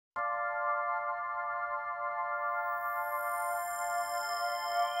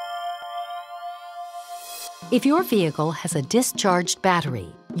If your vehicle has a discharged battery,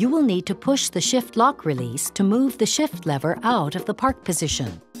 you will need to push the shift lock release to move the shift lever out of the park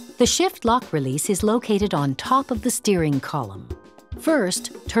position. The shift lock release is located on top of the steering column.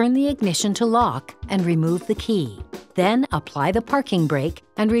 First, turn the ignition to lock and remove the key. Then apply the parking brake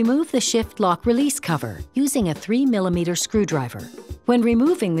and remove the shift lock release cover using a 3mm screwdriver. When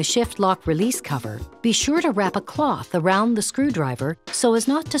removing the shift lock release cover, be sure to wrap a cloth around the screwdriver so as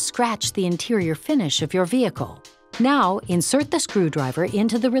not to scratch the interior finish of your vehicle. Now, insert the screwdriver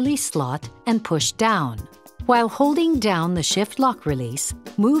into the release slot and push down. While holding down the shift lock release,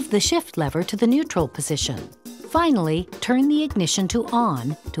 move the shift lever to the neutral position. Finally, turn the ignition to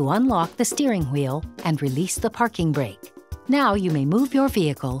on to unlock the steering wheel and release the parking brake. Now you may move your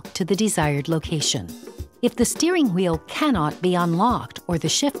vehicle to the desired location. If the steering wheel cannot be unlocked or the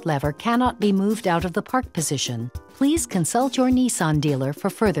shift lever cannot be moved out of the park position, please consult your Nissan dealer for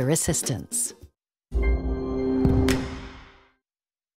further assistance.